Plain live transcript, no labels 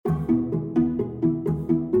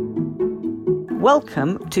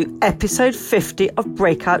Welcome to episode 50 of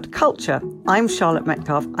Breakout Culture. I'm Charlotte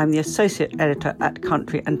Metcalfe. I'm the associate editor at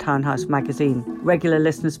Country and Townhouse magazine. Regular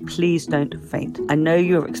listeners, please don't faint. I know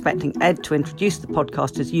you're expecting Ed to introduce the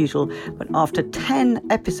podcast as usual, but after 10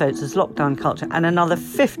 episodes as Lockdown Culture and another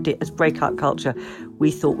 50 as Breakout Culture, we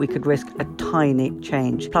thought we could risk a tiny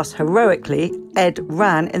change. Plus, heroically, Ed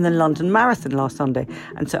ran in the London Marathon last Sunday,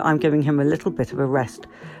 and so I'm giving him a little bit of a rest.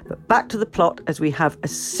 But back to the plot, as we have a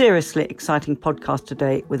seriously exciting podcast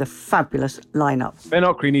today with a fabulous lineup. Ben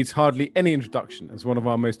Okri needs hardly any introduction as one of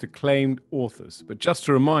our most acclaimed authors. But just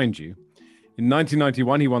to remind you, in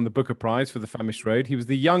 1991, he won the Booker Prize for The Famished Road. He was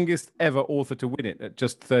the youngest ever author to win it at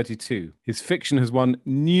just 32. His fiction has won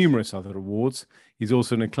numerous other awards. He's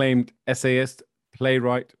also an acclaimed essayist,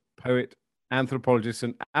 playwright, poet, anthropologist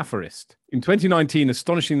and aphorist. In 2019,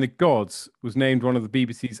 Astonishing the Gods was named one of the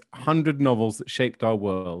BBC's 100 novels that shaped our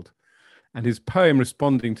world. And his poem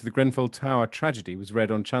responding to the Grenfell Tower tragedy was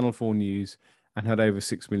read on Channel 4 News and had over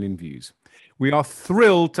 6 million views. We are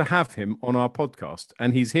thrilled to have him on our podcast,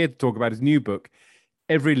 and he's here to talk about his new book,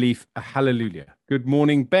 Every Leaf a Hallelujah. Good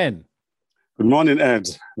morning, Ben. Good morning, Ed.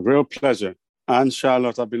 Real pleasure. And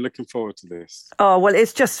Charlotte, I've been looking forward to this. Oh, well,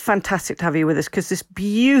 it's just fantastic to have you with us because this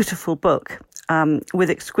beautiful book with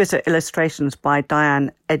exquisite illustrations by Diane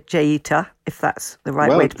Ejeta, if that's the right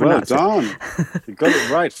way to pronounce it. Well done. You got it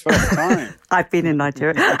right first time. I've been in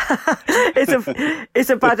Nigeria. It's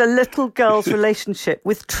about a little girl's relationship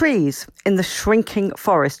with trees in the shrinking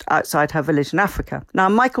forest outside her village in Africa. Now,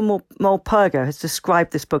 Michael Morpurgo has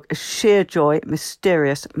described this book as sheer joy,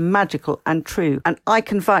 mysterious, magical and true. And I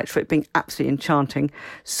can vouch for it being absolutely enchanting,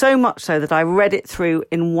 so much so that I read it through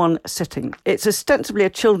in one sitting. It's ostensibly a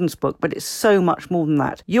children's book, but it's so much more than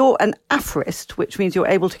that. You're an aphorist, which means you're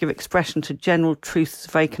able to give expression to general truths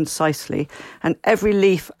very concisely, and Every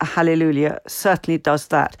Leaf a Hallelujah certainly does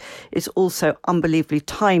that. It's also unbelievably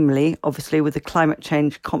timely, obviously, with the climate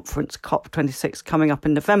change conference COP26 coming up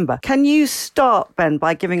in November. Can you start, Ben,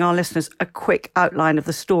 by giving our listeners a quick outline of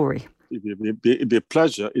the story? It'd be a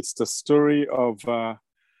pleasure. It's the story of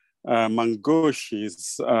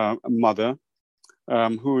Mangoshi's mother,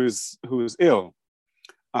 who is ill,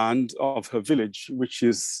 and of her village, which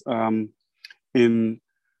is in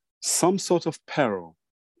some sort of peril.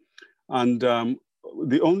 And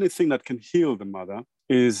the only thing that can heal the mother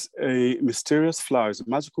is a mysterious flower, it's a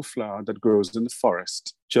magical flower that grows in the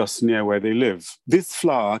forest just near where they live. This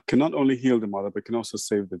flower can not only heal the mother, but can also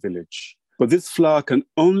save the village. But this flower can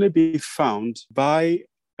only be found by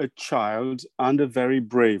a child and a very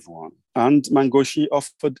brave one. And Mangoshi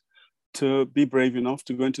offered to be brave enough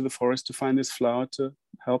to go into the forest to find this flower to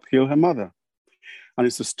help heal her mother. And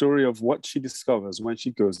it's a story of what she discovers when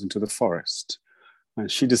she goes into the forest. And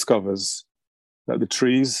she discovers that the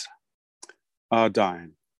trees are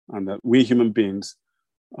dying and that we human beings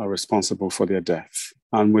are responsible for their death.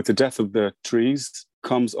 And with the death of the trees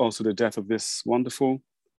comes also the death of this wonderful,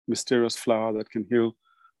 mysterious flower that can heal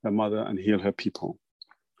her mother and heal her people.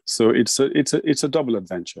 So it's a double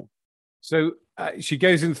adventure. So she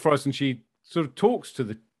goes into the forest and she sort of talks to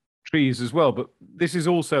the trees as well, but this is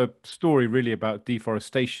also a story really about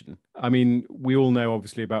deforestation. I mean, we all know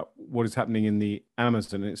obviously about what is happening in the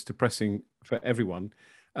Amazon. It's depressing for everyone.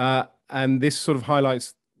 And this sort of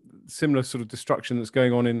highlights similar sort of destruction that's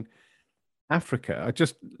going on in Africa. I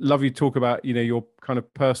just love you to talk about, your kind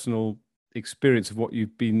of personal experience of what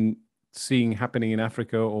you've been seeing happening in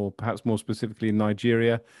Africa, or perhaps more specifically in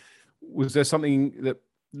Nigeria. Was there something that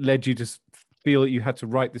led you to feel that you had to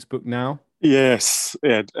write this book now? Yes,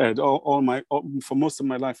 Ed. For most of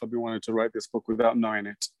my life, I've been wanting to write this book without knowing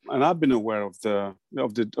it, and I've been aware of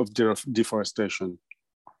deforestation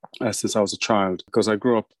since I was a child, because I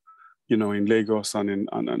grew up, in Lagos and in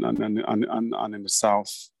the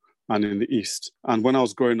south and in the east. And when I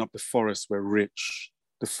was growing up, the forests were rich.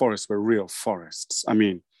 The forests were real forests. I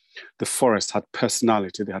mean, the forest had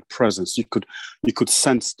personality. They had presence. You could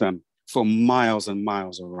sense them for miles and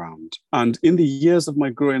miles around. And in the years of my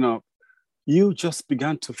growing up, you just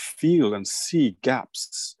began to feel and see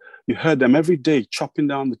gaps. You heard them every day chopping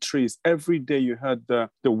down the trees. Every day you heard the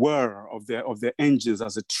whir of their engines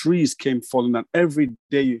as the trees came falling. And every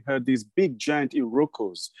day you heard these big giant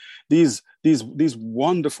irokos, these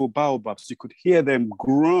wonderful baobabs. You could hear them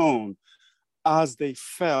groan as they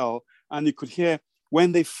fell, and you could hear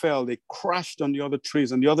when they fell, they crashed on the other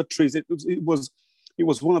trees. And the other trees, it was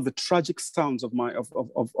one of the tragic sounds of my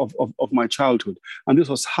childhood. And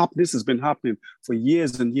this has been happening for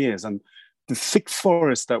years and years. And the thick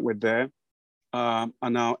forests that were there are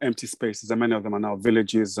now empty spaces, and many of them are now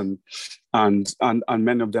villages, and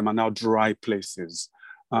many of them are now dry places.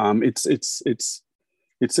 It's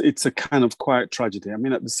It's a kind of quiet tragedy. I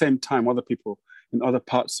mean, at the same time, other people in other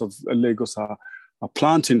parts of Lagos are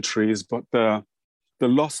planting trees, but the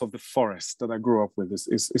loss of the forest that I grew up with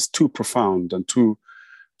is too profound and too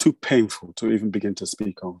painful to even begin to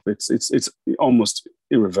speak of. It's almost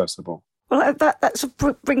irreversible. Well, that sort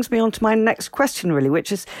of brings me on to my next question, really,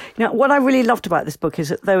 which is, what I really loved about this book is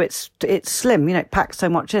that though it's slim, it packs so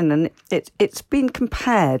much in, and it's been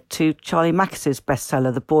compared to Charlie Mackes's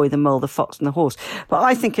bestseller, The Boy, the Mole, the Fox and the Horse. But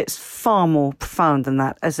I think it's far more profound than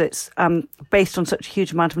that, as it's based on such a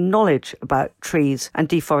huge amount of knowledge about trees and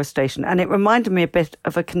deforestation. And it reminded me a bit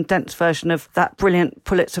of a condensed version of that brilliant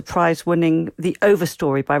Pulitzer Prize winning The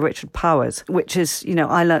Overstory by Richard Powers, which is,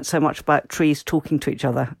 I learned so much about trees talking to each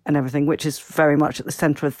other and everything, which is very much at the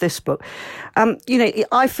centre of this book.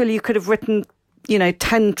 I feel you could have written,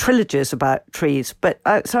 10 trilogies about trees, but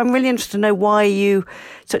so I'm really interested to know why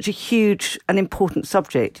such a huge and important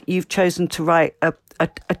subject, you've chosen to write a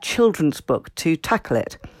children's book to tackle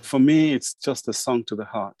it. For me, it's just a song to the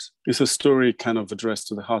heart. It's a story kind of addressed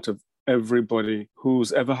to the heart of everybody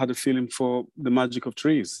who's ever had a feeling for the magic of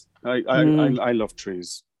trees. I love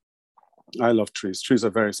trees. I love trees. Trees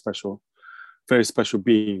are very special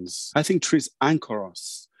beings. I think trees anchor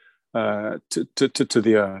us to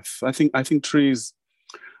the earth. I think trees,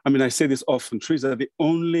 I say this often, trees are the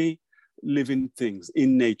only living things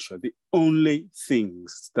in nature, the only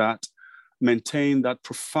things that maintain that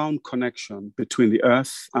profound connection between the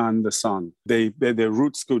earth and the sun. Their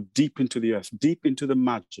roots go deep into the earth, deep into the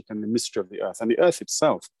magic and the mystery of the earth. And the earth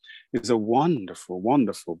itself is a wonderful,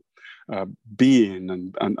 wonderful being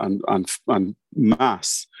and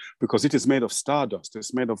mass, because it is made of stardust.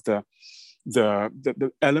 It's made of the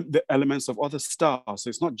elements of other stars. So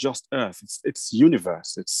it's not just Earth. It's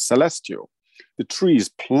universe. It's celestial. The trees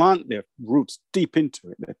plant their roots deep into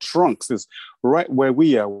it. Their trunks is right where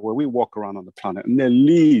we are, where we walk around on the planet, and their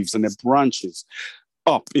leaves and their branches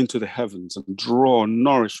up into the heavens and draw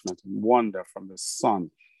nourishment and wonder from the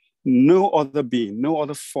sun. No other being, no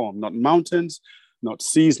other form, not mountains, not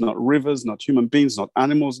seas, not rivers, not human beings, not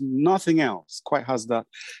animals, nothing else quite has that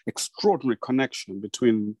extraordinary connection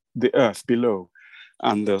between the earth below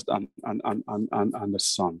and the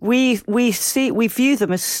sun. We view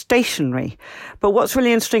them as stationary, but what's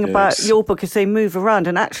really interesting about your book is they move around,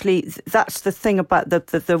 and actually that's the thing about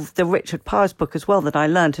the Richard Powers book as well that I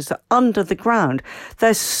learned, is that under the ground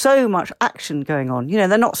there's so much action going on.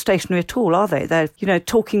 They're not stationary at all, are they? They're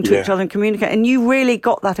talking to each other and communicating, and you really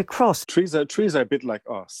got that across. Trees are a bit like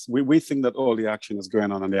us. We think that all the action is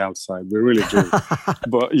going on the outside. We really do.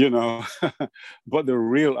 But but the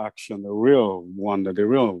real action, the real wonder, the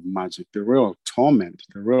real magic, the real torment,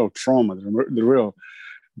 the real trauma, the real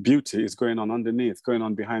beauty is going on underneath, going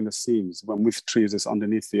on behind the scenes. When with trees, it's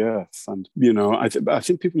underneath the earth. And, I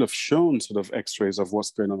think people have shown sort of x-rays of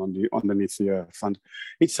what's going on underneath the earth. And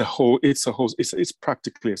it's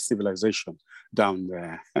practically a civilization down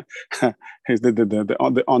there.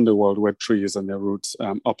 the underworld where trees and their roots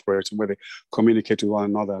operate, and where they communicate with one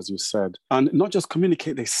another, as you said. And not just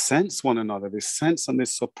communicate, they sense one another. They sense and they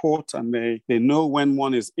support, and they know when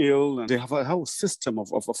one is ill. And they have a whole system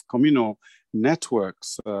of communal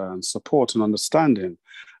networks and support and understanding,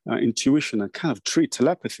 intuition and kind of tree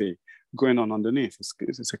telepathy going on underneath.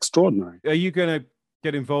 It's extraordinary. Are you going to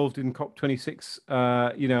get involved in COP26?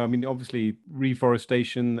 Obviously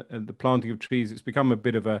reforestation and the planting of trees, it's become a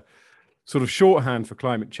bit of a sort of shorthand for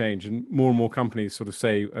climate change, and more companies sort of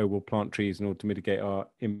say, oh, we'll plant trees in order to mitigate our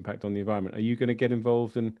impact on the environment. Are you going to get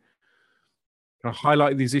involved and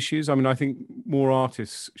highlight these issues? I think more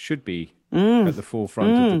artists should be at the forefront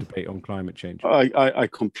of the debate on climate change. I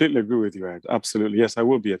completely agree with you, Ed. Absolutely. Yes, I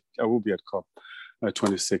will be at COP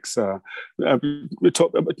 26. We're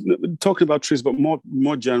talking about trees, but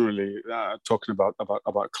more generally talking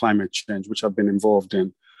about climate change, which I've been involved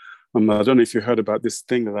in. I don't know if you heard about this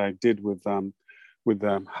thing that I did with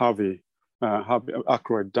Harvey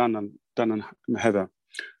Ackroyd, Dan and Heather,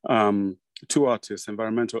 two artists,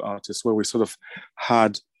 environmental artists, where we sort of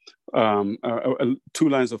had 2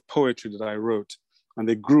 lines of poetry that I wrote, and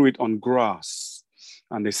they grew it on grass,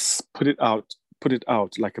 and they put it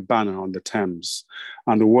out like a banner on the Thames.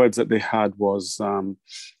 And the words that they had was,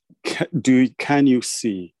 can you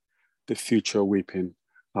see the future weeping?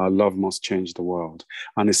 Our love must change the world.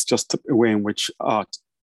 And it's just a way in which art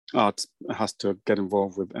has to get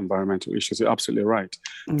involved with environmental issues. You're absolutely right.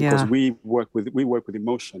 Because we work with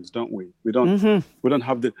emotions, don't we? We don't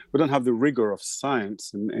have the rigor of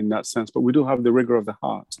science in that sense, but we do have the rigor of the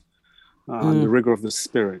heart. And the rigor of the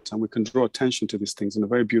spirit, and we can draw attention to these things in a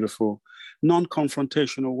very beautiful,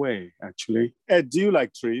 non-confrontational way. Actually, Ed, do you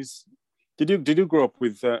like trees? Did you grow up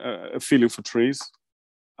with a feeling for trees?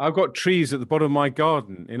 I've got trees at the bottom of my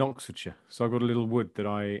garden in Oxfordshire. So I've got a little wood that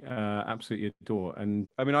I absolutely adore. And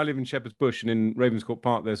I mean, I live in Shepherd's Bush, and in Ravenscourt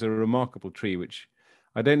Park, there's a remarkable tree, which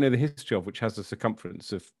I don't know the history of, which has a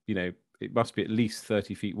circumference of, it must be at least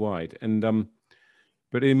 30 feet wide. And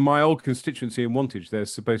but in my old constituency in Wantage,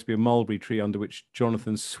 there's supposed to be a mulberry tree under which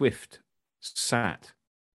Jonathan Swift sat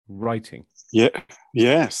writing. Yeah,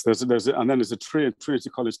 yes. And then there's a tree at Trinity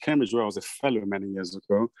College, Cambridge, where I was a fellow many years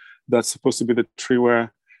ago. That's supposed to be the tree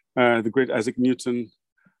where the great Isaac Newton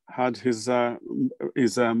had his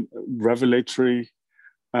revelatory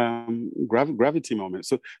gravity moment.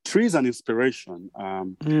 So trees and inspiration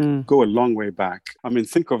go a long way back. I mean,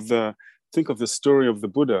 think of the story of the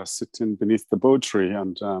Buddha sitting beneath the Bo tree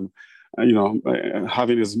and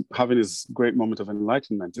having his great moment of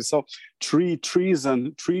enlightenment. So trees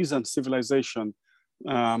and civilization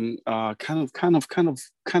kind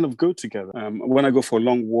of go together. When I go for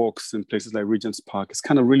long walks in places like Regent's Park, it's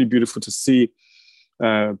kind of really beautiful to see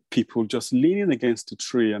people just leaning against a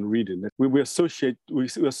tree and reading. We associate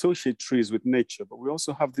trees with nature, but we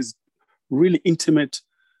also have this really intimate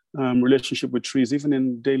relationship with trees, even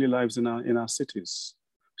in daily lives in our cities.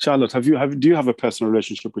 Charlotte, do you have a personal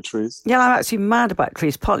relationship with trees? Yeah, I'm actually mad about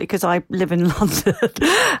trees, partly because I live in London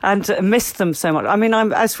and miss them so much. I mean,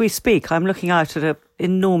 as we speak, I'm looking out at an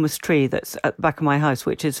enormous tree that's at the back of my house,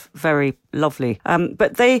 which is very lovely.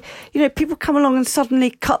 But people come along and suddenly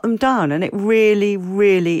cut them down, and it really,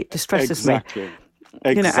 really distresses me.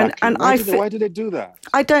 Exactly. And why do they do that?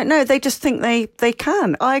 I don't know. They just think they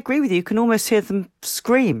can. I agree with you. You can almost hear them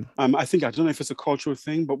scream. I don't know if it's a cultural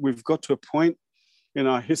thing, but we've got to a point in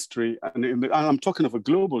our history, and I'm talking of a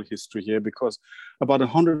global history here, because about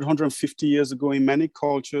 150 years ago, in many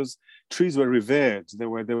cultures, trees were revered. They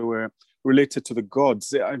were related to the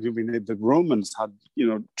gods. I mean, the Romans had,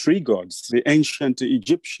 tree gods. The ancient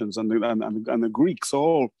Egyptians and the Greeks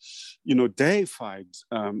all, deified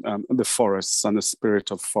the forests and the spirit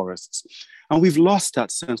of forests. And we've lost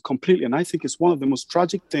that sense completely. And I think it's one of the most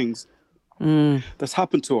tragic things that's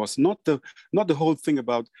happened to us. Not the whole thing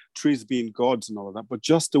about trees being gods and all of that, but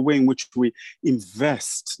just the way in which we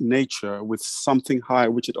invest nature with something higher,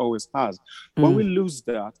 which it always has. When we lose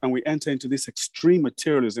that and we enter into this extreme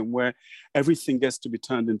materialism where everything gets to be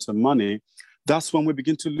turned into money, that's when we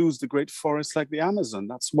begin to lose the great forests like the Amazon.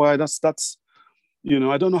 That's why I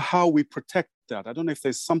don't know how we protect that. I don't know if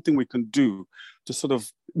there's something we can do to sort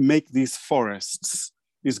of make these forests,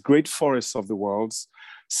 these great forests of the world,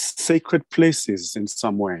 sacred places in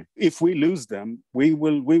some way. If we lose them, we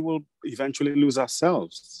will eventually lose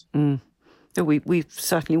ourselves. We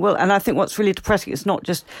certainly will. And I think what's really depressing is not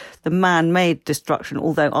just the man-made destruction,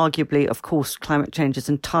 although arguably, of course, climate change is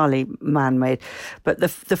entirely man-made, but the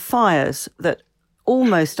fires that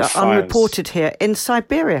almost are unreported here in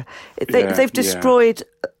Siberia. They've destroyed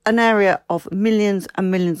an area of millions and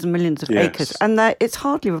millions and millions of acres, and it's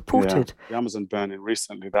hardly reported. The Amazon burning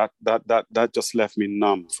recently, that just left me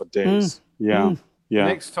numb for days.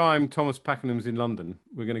 Next time Thomas Pakenham's in London,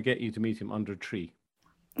 we're going to get you to meet him under a tree.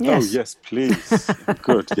 Yes. Oh yes, please.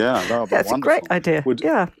 Good. Yeah, that would be That's wonderful. a great idea.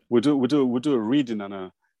 We'll do a reading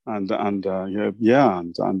and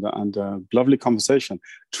lovely conversation.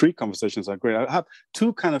 Tree conversations are great. I have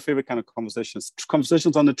two favorite kind of conversations: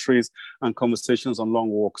 conversations on the trees and conversations on long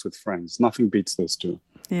walks with friends. Nothing beats those two.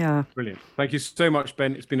 Yeah, brilliant. Thank you so much,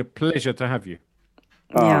 Ben. It's been a pleasure to have you.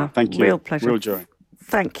 Thank you. Real pleasure. Real joy.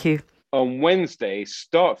 Thank you. On Wednesday,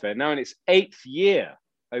 Start Fair, now in its 8th year,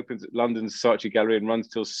 opens at London's Saatchi Gallery and runs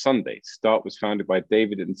till Sunday. Start was founded by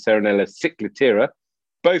David and Serenella Ciclitera,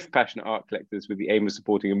 both passionate art collectors with the aim of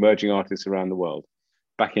supporting emerging artists around the world.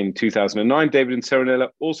 Back in 2009, David and Serenella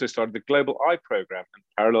also started the Global Eye Programme and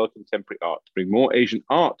Parallel Contemporary Art to bring more Asian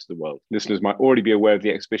art to the world. Listeners might already be aware of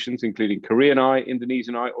the exhibitions, including Korean Eye,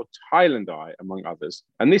 Indonesian Eye, or Thailand Eye, among others.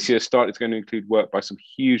 And this year, Start is going to include work by some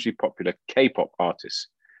hugely popular K-pop artists.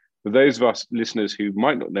 For those of us listeners who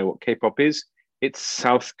might not know what K-pop is, it's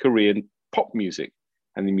South Korean pop music.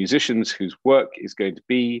 And the musicians whose work is going to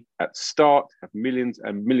be at Start have millions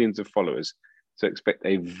and millions of followers. So expect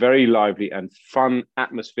a very lively and fun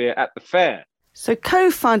atmosphere at the fair. So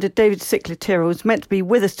co-founder David Ciclitera was meant to be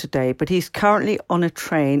with us today, but he's currently on a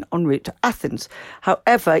train en route to Athens.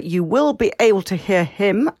 However, you will be able to hear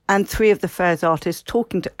him and 3 of the fair's artists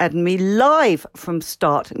talking to Ed and me live from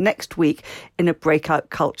Start next week in a Breakout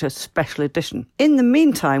Culture special edition. In the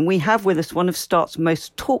meantime, we have with us one of Start's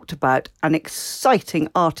most talked about and exciting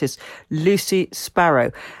artists, Lucy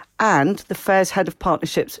Sparrow, and the fair's head of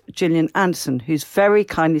partnerships, Gillian Anderson, who's very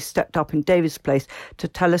kindly stepped up in David's place to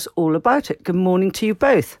tell us all about it. Good morning to you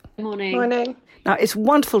both. Morning. Morning. Now, it's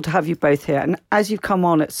wonderful to have you both here. And as you've come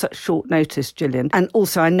on at such short notice, Gillian, and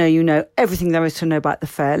also I know you know everything there is to know about the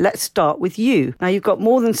fair, let's start with you. Now, you've got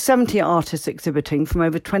more than 70 artists exhibiting from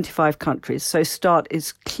over 25 countries, so START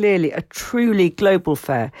is clearly a truly global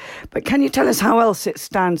fair. But can you tell us how else it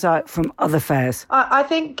stands out from other fairs? I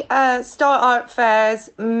think START Art Fair's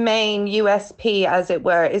main USP, as it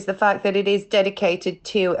were, is the fact that it is dedicated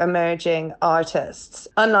to emerging artists.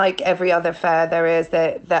 Unlike every other fair there is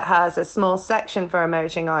that has a small section for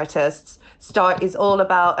emerging artists, START is all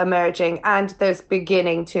about emerging and those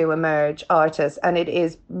beginning to emerge artists, and it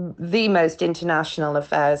is the most international of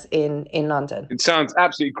fairs in London. It sounds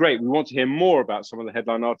absolutely great. We want to hear more about some of the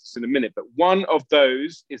headline artists in a minute, but one of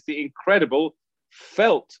those is the incredible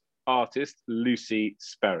felt artist Lucy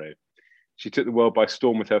Sparrow. She took the world by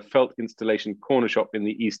storm with her felt installation Corner Shop in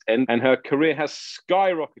the East End, and her career has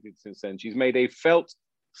skyrocketed since then. She's made a felt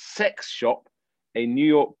sex shop, a New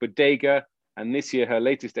York bodega, and this year her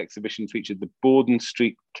latest exhibition featured the Borden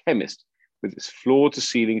Street Chemist, with its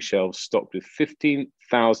floor-to-ceiling shelves stocked with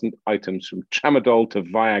 15,000 items from Tramadol to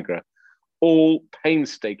Viagra, all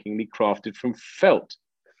painstakingly crafted from felt.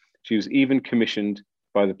 She was even commissioned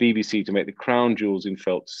by the BBC to make the crown jewels in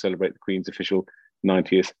felt to celebrate the Queen's official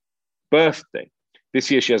 90th birthday.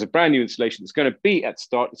 This year she has a brand new installation that's going to be at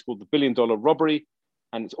START. It's called The $1 Billion Robbery,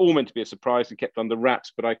 and it's all meant to be a surprise and kept under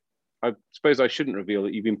wraps, but I suppose I shouldn't reveal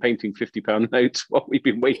that you've been painting £50 notes while we've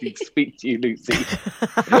been waiting to speak to you, Lucy.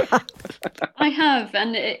 I have,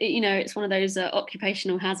 and it's one of those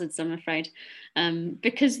occupational hazards, I'm afraid,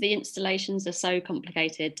 because the installations are so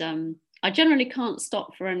complicated. I generally can't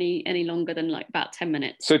stop for any longer than like about 10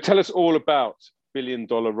 minutes. So tell us all about $1 Billion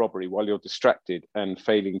Robbery while you're distracted and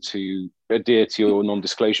failing to adhere to your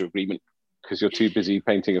non-disclosure agreement because you're too busy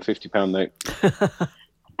painting a £50 note.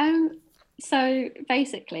 So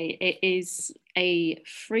basically, it is a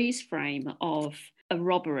freeze frame of a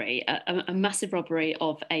robbery, a massive robbery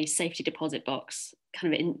of a safety deposit box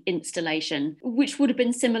kind of installation, which would have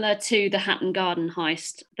been similar to the Hatton Garden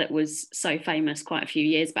heist that was so famous quite a few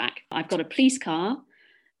years back. I've got a police car,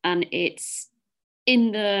 and it's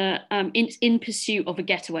in pursuit of a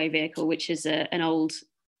getaway vehicle, which is an old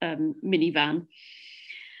minivan,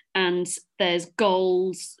 and there's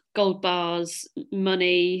gold bars,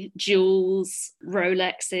 money, jewels,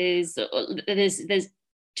 Rolexes. There's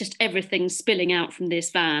just everything spilling out from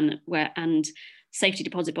this van, and safety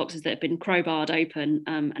deposit boxes that have been crowbarred open,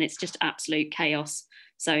 and it's just absolute chaos.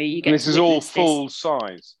 So you get. And this is all full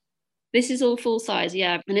size. This is all full size,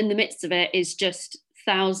 yeah. And in the midst of it is just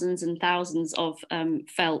thousands and thousands of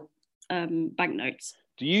felt banknotes.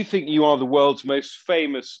 Do you think you are the world's most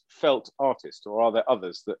famous felt artist, or are there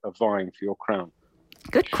others that are vying for your crown?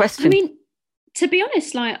 Good question. I mean, to be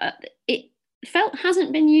honest, felt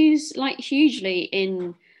hasn't been used like hugely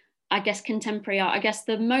in, I guess, contemporary art. I guess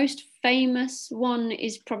the most famous one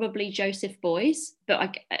is probably Joseph Beuys,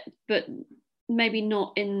 but maybe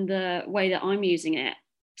not in the way that I'm using it.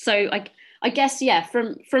 So I guess, yeah,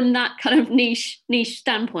 from that kind of niche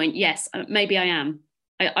standpoint, yes, maybe I am.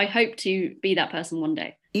 I hope to be that person one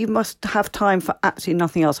day. You must have time for absolutely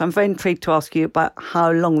nothing else. I'm very intrigued to ask you about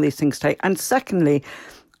how long these things take. And secondly,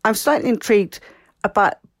 I'm slightly intrigued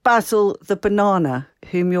about Basil the banana,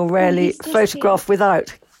 whom you're rarely photographed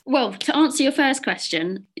without. Well, to answer your first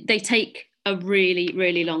question, they take a really,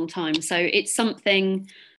 really long time. So it's something,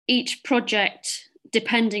 each project,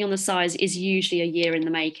 depending on the size, is usually a year in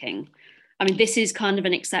the making. I mean, this is kind of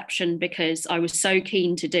an exception because I was so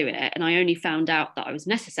keen to do it, and I only found out that I was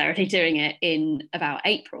necessarily doing it in about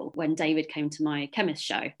April when David came to my chemist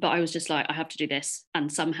show. But I was just like, I have to do this,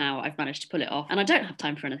 and somehow I've managed to pull it off. And I don't have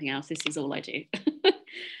time for anything else. This is all I do.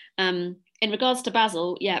 In regards to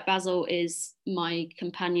Basil, yeah, Basil is my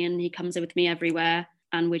companion. He comes in with me everywhere,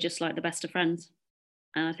 and we're just like the best of friends.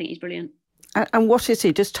 And I think he's brilliant. And what is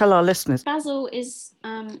he? Just tell our listeners. Basil is,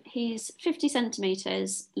 he's 50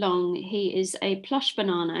 centimetres long. He is a plush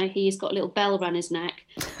banana. He's got a little bell around his neck,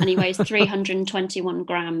 and he weighs 321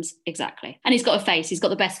 grams exactly. And he's got a face. He's got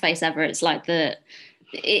the best face ever. It's like it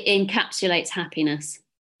encapsulates happiness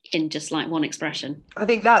in just like one expression. I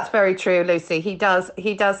think that's very true, Lucy. He does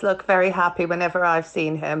look very happy whenever I've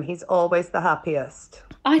seen him. He's always the happiest.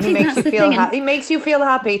 I think that's the thing. He makes you feel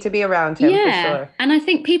happy to be around him, yeah, for sure. And I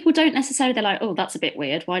think people don't necessarily, they're like, oh, that's a bit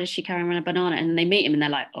weird. Why does she carry around a banana? And they meet him and they're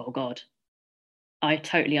like, oh, God, I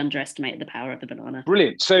totally underestimated the power of the banana.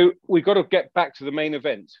 Brilliant. So we've got to get back to the main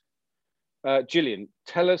event. Gillian,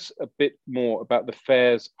 tell us a bit more about the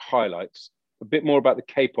fair's highlights, a bit more about the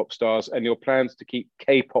K-pop stars and your plans to keep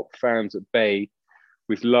K-pop fans at bay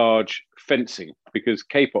with large fencing, because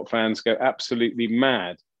K-pop fans go absolutely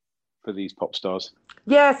mad for these pop stars.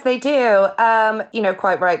 Yes, they do.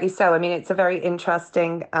 Quite rightly so. I mean, it's a very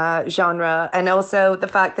interesting genre. And also the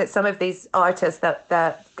fact that some of these artists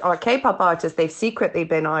that are K-pop artists, they've secretly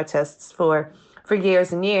been artists for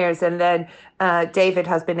years and years. And then David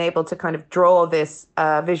has been able to kind of draw this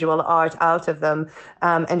visual art out of them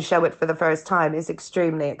and show it for the first time is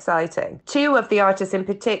extremely exciting. Two of the artists in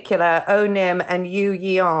particular, Onim and Yu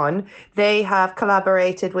Yeon, they have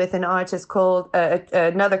collaborated with an artist called,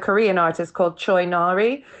 another Korean artist called Choi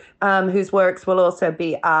Nari, whose works will also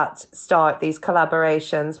be at Start, these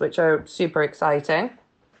collaborations, which are super exciting.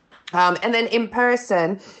 And then in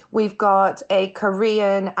person, we've got a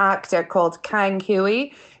Korean actor called Kang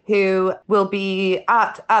Hui, who will be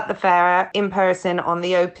at the fair in person on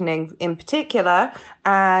the opening in particular.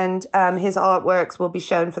 And his artworks will be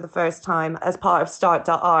shown for the first time as part of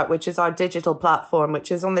Start.art, which is our digital platform,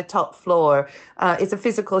 which is on the top floor. It's a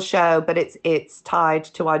physical show, but it's tied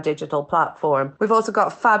to our digital platform. We've also got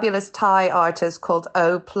a fabulous Thai artist called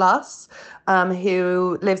O+,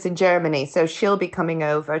 who lives in Germany. So she'll be coming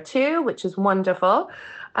over too, which is wonderful.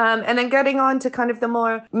 And then getting on to kind of the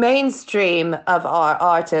more mainstream of our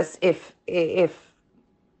artists, if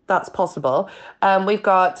that's possible. We've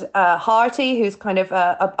got Hearty, who's kind of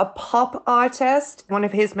a pop artist. One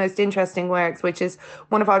of his most interesting works, which is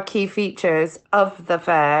one of our key features of the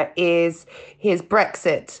fair, is his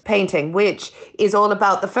Brexit painting, which is all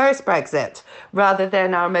about the first Brexit rather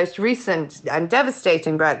than our most recent and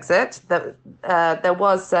devastating Brexit. There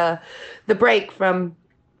was the break from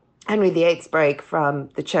Henry VIII's break from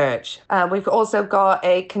the church. We've also got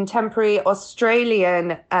a contemporary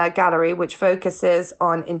Australian gallery which focuses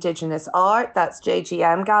on Indigenous art. That's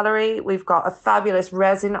JGM Gallery. We've got a fabulous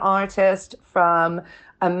resin artist from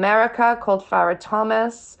America called Farah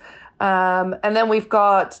Thomas. And then we've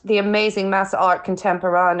got the amazing Massa Art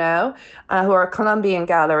Contemporano, who are a Colombian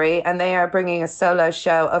gallery, and they are bringing a solo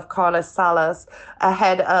show of Carlos Salas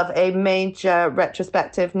ahead of a major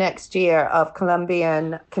retrospective next year of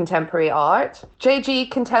Colombian contemporary art.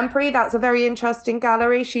 JG Contemporary, that's a very interesting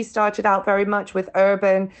gallery. She started out very much with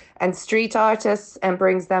urban and street artists and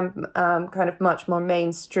brings them kind of much more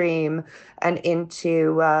mainstream and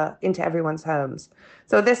into everyone's homes.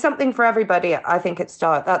 So there's something for everybody, I think, at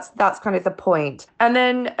Start. That's kind of the point. And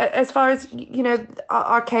then as far as,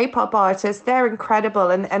 our K-pop artists, they're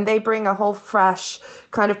incredible and they bring a whole fresh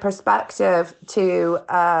kind of perspective to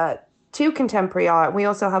contemporary art. We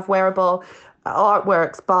also have wearable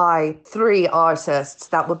artworks by 3 artists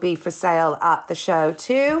that will be for sale at the show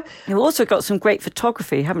too. You've also got some great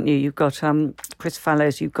photography, haven't you? You've got Chris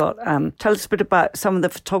Fallows. You've got tell us a bit about some of the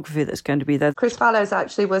photography that's going to be there. Chris Fallows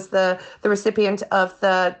actually was the recipient of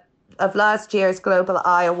last year's Global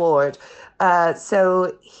Eye Award.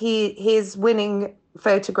 So his winning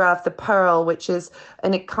photograph, The Pearl, which is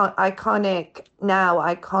an iconic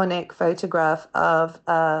photograph of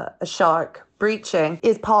a shark breaching,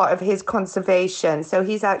 is part of his conservation. So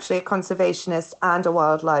he's actually a conservationist and a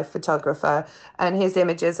wildlife photographer, and his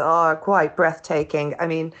images are quite breathtaking. I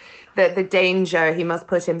mean, the danger he must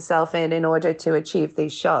put himself in order to achieve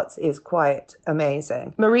these shots is quite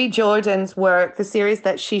amazing. Marie Jordan's work, the series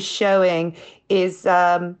that she's showing, is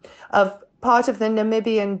of part of the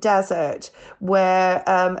Namibian desert, where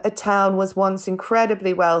a town was once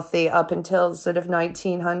incredibly wealthy up until sort of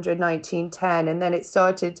 1900, 1910, and then it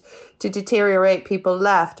started to deteriorate. People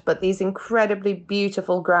left, but these incredibly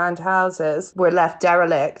beautiful grand houses were left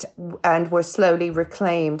derelict and were slowly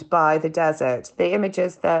reclaimed by the desert. The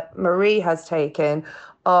images that Marie has taken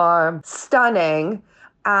are stunning,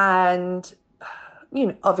 and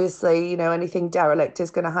obviously, anything derelict is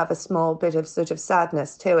going to have a small bit of sort of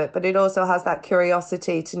sadness to it, but it also has that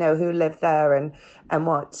curiosity to know who lived there and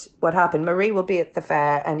what happened. Marie will be at the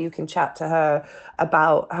fair and you can chat to her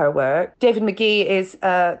about her work. David McGee is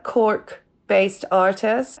a Cork-based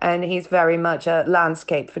artist and he's very much a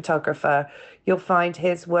landscape photographer. You'll find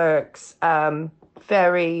his works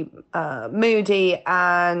very moody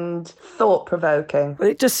and thought-provoking. Well,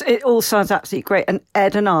 it all sounds absolutely great. And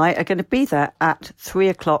Ed and I are going to be there at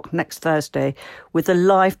 3:00 next Thursday with a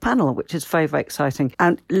live panel, which is very, very exciting.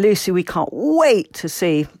 And Lucy, we can't wait to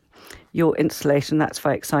see your installation. That's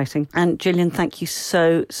very exciting. And Gillian, thank you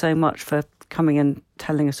so, so much for coming and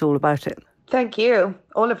telling us all about it. Thank you,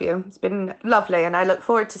 all of you. It's been lovely. And I look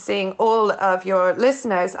forward to seeing all of your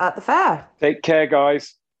listeners at the fair. Take care,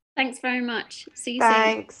 guys. Thanks very much. See you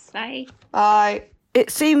Thanks. soon. Bye. Bye. It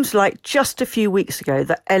seems like just a few weeks ago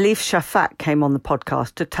that Elif Shafak came on the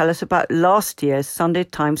podcast to tell us about last year's Sunday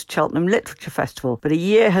Times Cheltenham Literature Festival. But a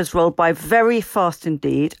year has rolled by very fast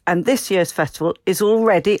indeed, and this year's festival is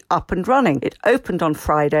already up and running. It opened on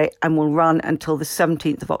Friday and will run until the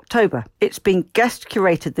 17th of October. It's been guest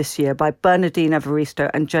curated this year by Bernardine Evaristo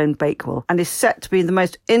and Joan Bakewell, and is set to be the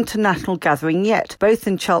most international gathering yet, both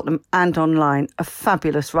in Cheltenham and online, of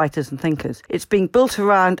fabulous writers and thinkers. It's being built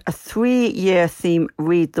around a 3-year theme,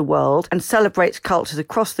 Read the World, and celebrates cultures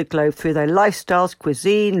across the globe through their lifestyles,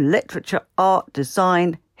 cuisine, literature, art,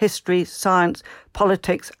 design, history, science,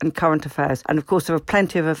 politics and current affairs. And of course there are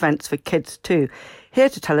plenty of events for kids too. Here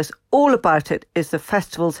to tell us all about it is the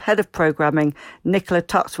festival's head of programming, Nicola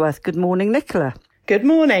Tuxworth. Good morning, Nicola. Good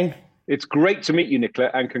morning. It's great to meet you,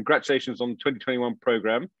 Nicola, and congratulations on the 2021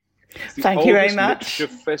 programme. Thank you very much. It's the oldest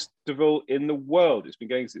literature festival in the world. It's been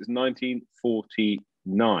going since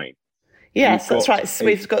 1949. Yes, that's right. So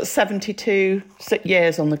we've got 72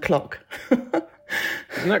 years on the clock.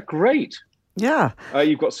 Isn't that great? Yeah.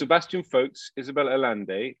 You've got Sebastian Folkes, Isabella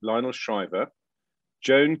Allende, Lionel Shriver,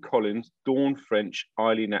 Joan Collins, Dawn French,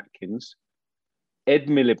 Eileen Atkins, Ed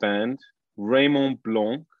Miliband, Raymond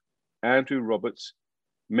Blanc, Andrew Roberts,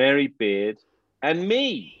 Mary Beard, and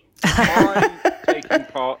me. I'm taking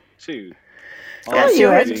part too. I'm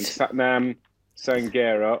doing Satnam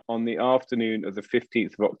Sanghera on the afternoon of the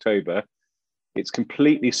 15th of October. It's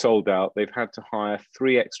completely sold out. They've had to hire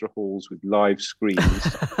 3 extra halls with live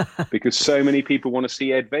screens because so many people want to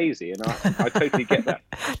see Ed Vaizey, and I totally get that.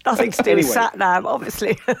 Nothing to do with Satnam,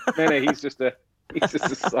 obviously. No, he's just a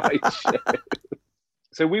sideshow.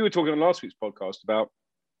 So we were talking on last week's podcast about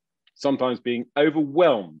sometimes being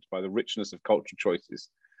overwhelmed by the richness of cultural choices.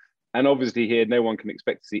 And obviously here, no one can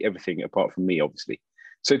expect to see everything apart from me, obviously.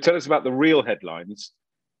 So tell us about the real headlines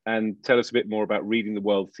and tell us a bit more about Reading the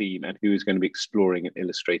World theme and who is going to be exploring and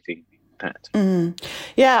illustrating that.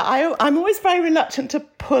 Yeah, I'm always very reluctant to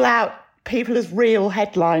pull out people as real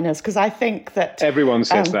headliners because I think that everyone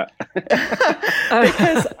says that.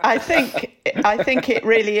 Because I think it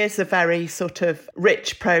really is a very sort of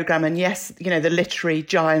rich programme, and yes, you know, the literary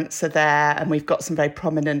giants are there, and we've got some very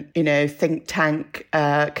prominent, you know, think tank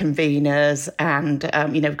conveners, and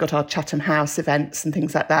you know, we've got our Chatham House events and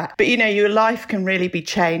things like that. But you know, your life can really be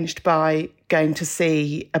changed by going to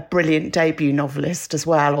see a brilliant debut novelist as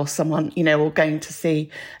well, or someone, you know, or going to see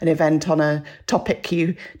an event on a topic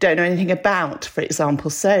you don't know anything about, for example.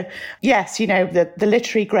 So yes, you know, the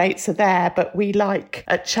literary greats are there, but we like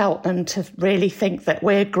at Cheltenham to really think that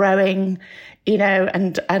we're growing, you know,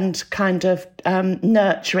 and kind of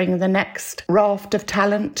nurturing the next raft of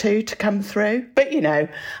talent too to come through. But, you know,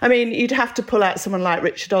 I mean, you'd have to pull out someone like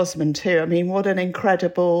Richard Osman too. I mean, what an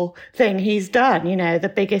incredible thing he's done, you know, the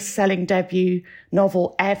biggest selling debut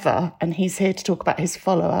novel ever, and he's here to talk about his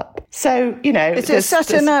follow-up. So, you know... Is it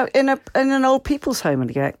set in an old people's home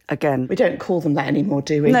again? We don't call them that anymore,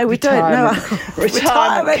 do we? No, we don't. No.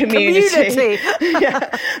 Retirement community.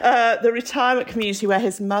 Yeah. The retirement community where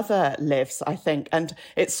his mother lives, I think, and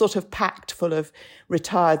it's sort of packed full of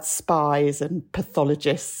retired spies and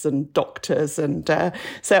pathologists and doctors, and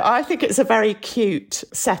so I think it's a very cute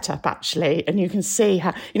setup, actually, and you can see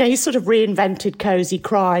how, you know, he's sort of reinvented cosy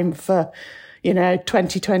crime for, you know,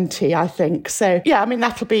 2020, I think. So, yeah, I mean,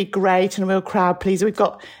 that'll be great and a real crowd pleaser. We've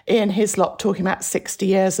got Ian Hislop talking about 60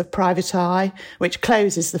 years of Private Eye, which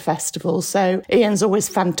closes the festival. So Ian's always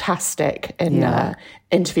fantastic in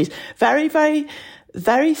interviews. Very, very,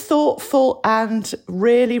 very thoughtful and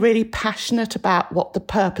really, really passionate about what the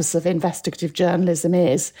purpose of investigative journalism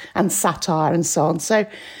is and satire and so on. So,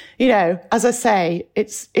 you know, as I say,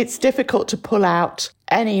 it's difficult to pull out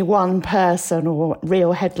any one person or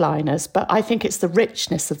real headliners, but I think it's the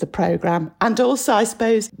richness of the programme. And also, I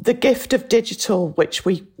suppose, the gift of digital, which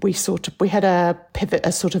we had a pivot,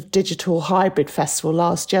 a sort of digital hybrid festival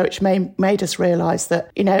last year, which made us realise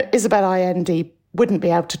that, you know, Isabel Allende wouldn't be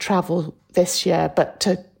able to travel this year, but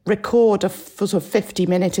to record a sort of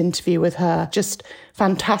 50-minute interview with her, just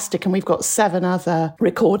fantastic. And we've got 7 other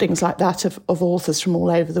recordings like that of authors from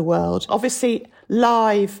all over the world. Obviously,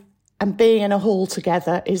 live and being in a hall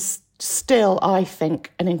together is still, I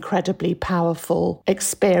think, an incredibly powerful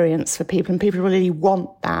experience for people, and people really want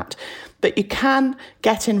that. But you can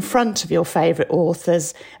get in front of your favourite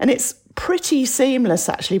authors, and it's pretty seamless,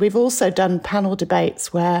 actually. We've also done panel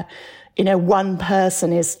debates where, you know, one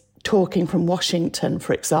person is talking from Washington,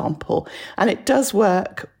 for example, and it does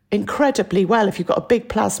work incredibly well. If you've got a big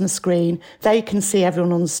plasma screen, they can see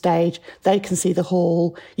everyone on the stage, they can see the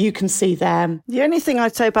hall, you can see them. The only thing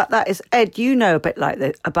I'd say about that is, Ed, you know a bit like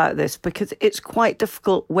this, about this, because it's quite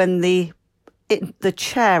difficult when the the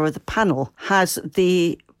chair of the panel has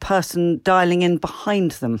the person dialing in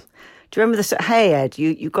behind them. Do you remember this at Hey Ed?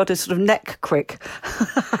 You got a sort of neck crick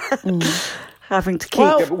having to keep...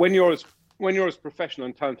 Yeah, but when you're as professional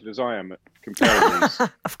and talented as I am at comparing these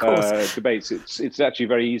of course. Debates, it's actually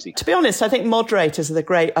very easy. To be honest, I think moderators are the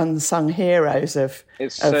great unsung heroes of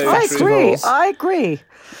festivals. I agree.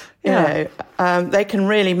 You know, they can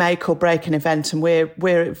really make or break an event, and we're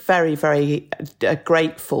very, very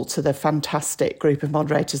grateful to the fantastic group of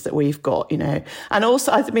moderators that we've got, you know. And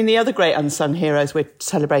also, I mean, the other great unsung heroes we're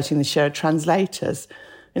celebrating this year are translators.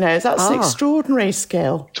 You know, that's an extraordinary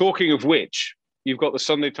skill. Talking of which, you've got the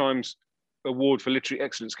Sunday Times Award for Literary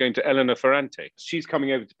Excellence going to Eleanor Ferrante. She's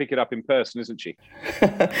coming over to pick it up in person, isn't she?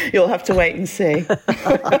 You'll have to wait and see.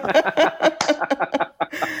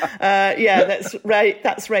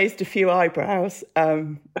 That's raised a few eyebrows,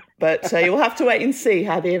 but you'll have to wait and see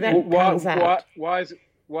how the event pans out. Why has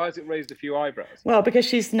it raised a few eyebrows? Well, because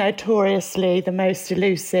she's notoriously the most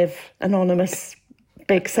elusive, anonymous,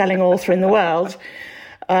 big-selling author in the world.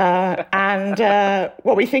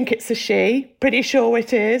 We think it's a she. Pretty sure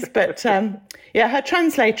it is, but her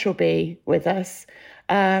translator will be with us.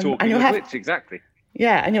 Talking of which, exactly.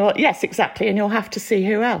 Yeah, exactly, and you'll have to see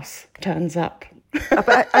who else turns up.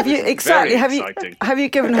 Have you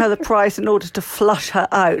given her the prize in order to flush her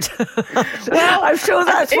out? Well, I'm sure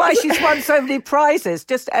that's why she's won so many prizes.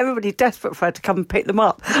 Just everybody desperate for her to come and pick them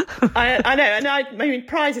up. I know, and I mean,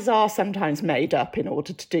 prizes are sometimes made up in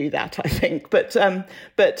order to do that, I think. But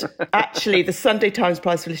actually, the Sunday Times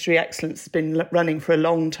Prize for Literary Excellence has been running for a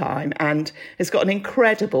long time and has got an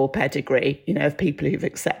incredible pedigree, you know, of people who've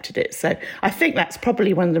accepted it. So I think that's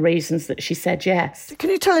probably one of the reasons that she said yes. Can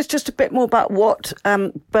you tell us just a bit more about what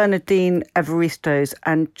Bernardine Evaristo's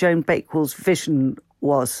and Joan Bakewell's vision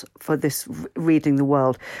was for this Reading the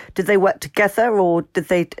World? Did they work together, or did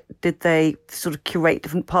they sort of curate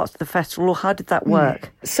different parts of the festival, or how did that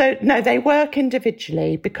work? So no, they work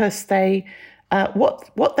individually because they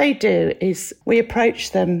what they do is we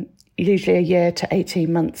approach them usually a year to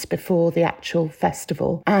 18 months before the actual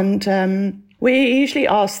festival, and we usually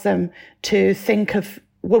ask them to think of.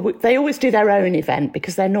 Well, they always do their own event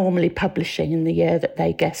because they're normally publishing in the year that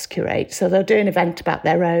they guest curate. So they'll do an event about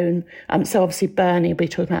their own. So obviously Bernie will be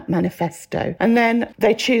talking about Manifesto. And then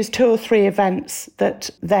they choose 2 or 3 events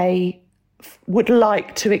that they would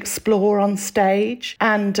like to explore on stage.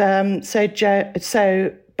 And so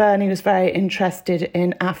Bernie was very interested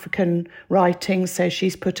in African writing, so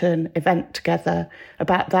she's put an event together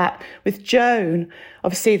about that. With Joan,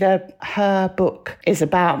 obviously her book is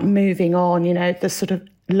about moving on, you know, the sort of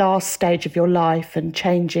last stage of your life and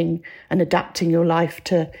changing and adapting your life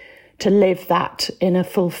to live that in a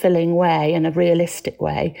fulfilling way, in a realistic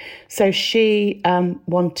way. So she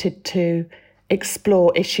wanted to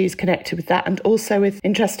explore issues connected with that, and also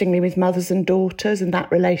interestingly with mothers and daughters and that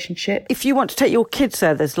relationship. If you want to take your kids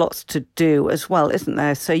there, there's lots to do as well, isn't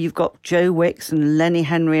there? So you've got Joe Wicks and Lenny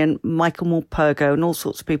Henry and Michael Morpurgo and all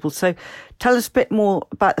sorts of people. So tell us a bit more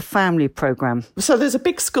about the family programme. So there's a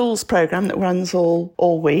big schools programme that runs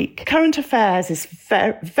all week. Current Affairs is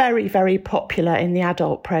very, very popular in the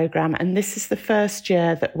adult programme, and this is the first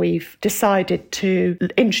year that we've decided to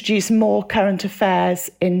introduce more current affairs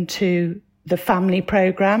into the family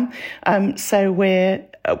programme. So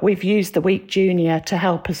we've used the Week Junior to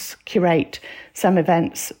help us curate some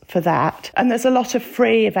events for that. And there's a lot of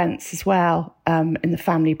free events as well in the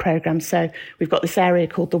family programme. So we've got this area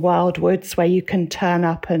called the Wildwoods where you can turn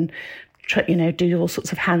up and do all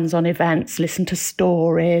sorts of hands-on events, listen to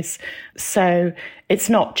stories. So it's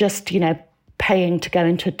not just, paying to go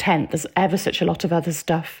into a tent. There's ever such a lot of other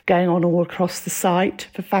stuff going on all across the site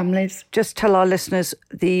for families. Just tell our listeners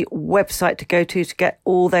the website to go to get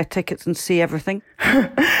all their tickets and see everything.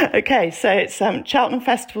 Okay, so it's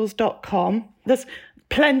cheltenhamfestivals.com. There's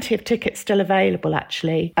plenty of tickets still available,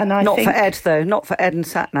 actually. And I think... for Ed, though. Not for Ed and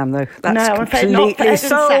Satnam, though. That's no, I'm afraid not for Ed and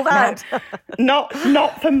sold out.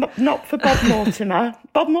 not for Bob Mortimer.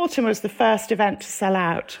 Bob Mortimer was the first event to sell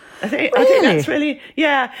out. I think that's really...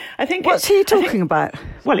 Yeah, I think... What's he talking about?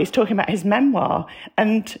 Well, he's talking about his memoir.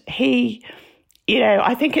 And he...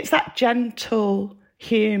 I think it's that gentle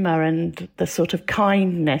humour and the sort of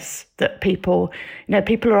kindness that people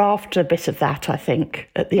are after a bit of that, I think,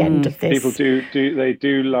 at the end of this. People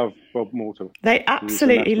do love Bob Mortimer. They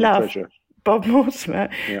absolutely love treasure. Bob Mortimer.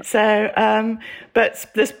 Yeah. So, but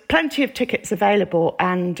there's plenty of tickets available,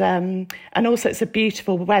 and also it's a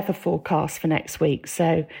beautiful weather forecast for next week.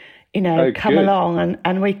 So, come along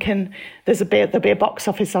and we can. There'll be a box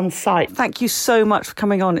office on site. Thank you so much for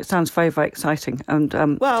coming on. It sounds very, very exciting. And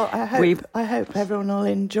I hope everyone will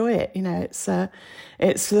enjoy it.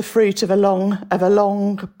 It's the fruit of a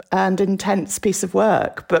long and intense piece of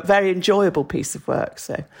work, but very enjoyable piece of work.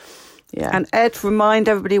 So, yeah. And Ed, remind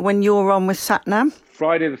everybody when you're on with Satnam.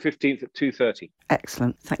 Friday the 15th at 2:30.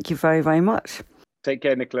 Excellent. Thank you very, very much. Take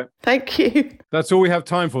care, Nicola. Thank you. That's all we have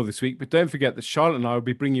time for this week, but don't forget that Charlotte and I will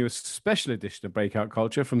be bringing you a special edition of Breakout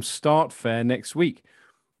Culture from Start Fair next week.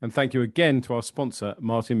 And thank you again to our sponsor,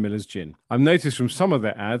 Martin Miller's Gin. I've noticed from some of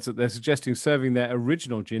their ads that they're suggesting serving their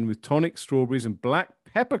original gin with tonic, strawberries and black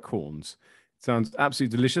peppercorns. It sounds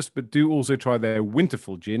absolutely delicious, but do also try their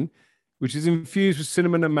Winterful Gin, which is infused with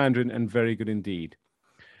cinnamon and mandarin and very good indeed.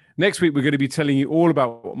 Next week, we're going to be telling you all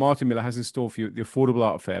about what Martin Miller has in store for you at the Affordable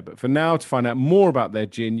Art Fair. But for now, to find out more about their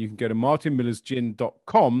gin, you can go to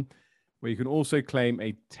martinmillersgin.com, where you can also claim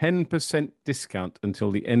a 10% discount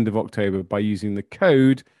until the end of October by using the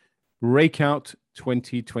code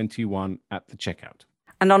BREAKOUT2021 at the checkout.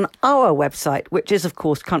 And on our website, which is, of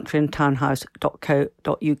course,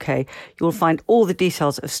 countryandtownhouse.co.uk, you'll find all the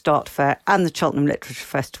details of Start Fair and the Cheltenham Literature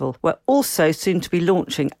Festival. We're also soon to be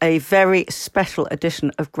launching a very special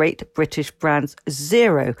edition of Great British Brands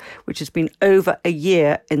Zero, which has been over a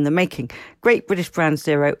year in the making. Great British Brands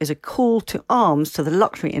Zero is a call to arms to the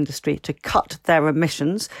luxury industry to cut their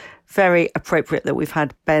emissions. Very appropriate that we've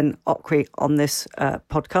had Ben Ockery on this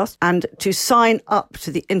podcast, and to sign up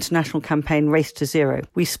to the international campaign Race to Zero.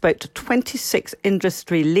 We spoke to 26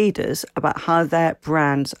 industry leaders about how their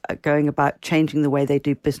brands are going about changing the way they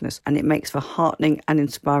do business, and it makes for heartening and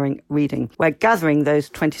inspiring reading. We're gathering those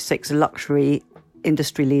 26 luxury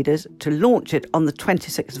industry leaders to launch it on the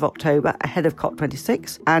 26th of October ahead of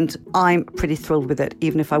COP26, and I'm pretty thrilled with it,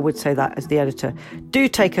 even if I would say that as the editor. Do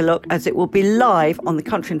take a look, as it will be live on the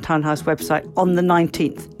Country and Townhouse website on the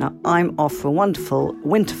 19th. Now, I'm off for a wonderful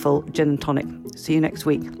Winterful gin and tonic. See you next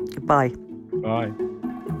week. Goodbye. Bye.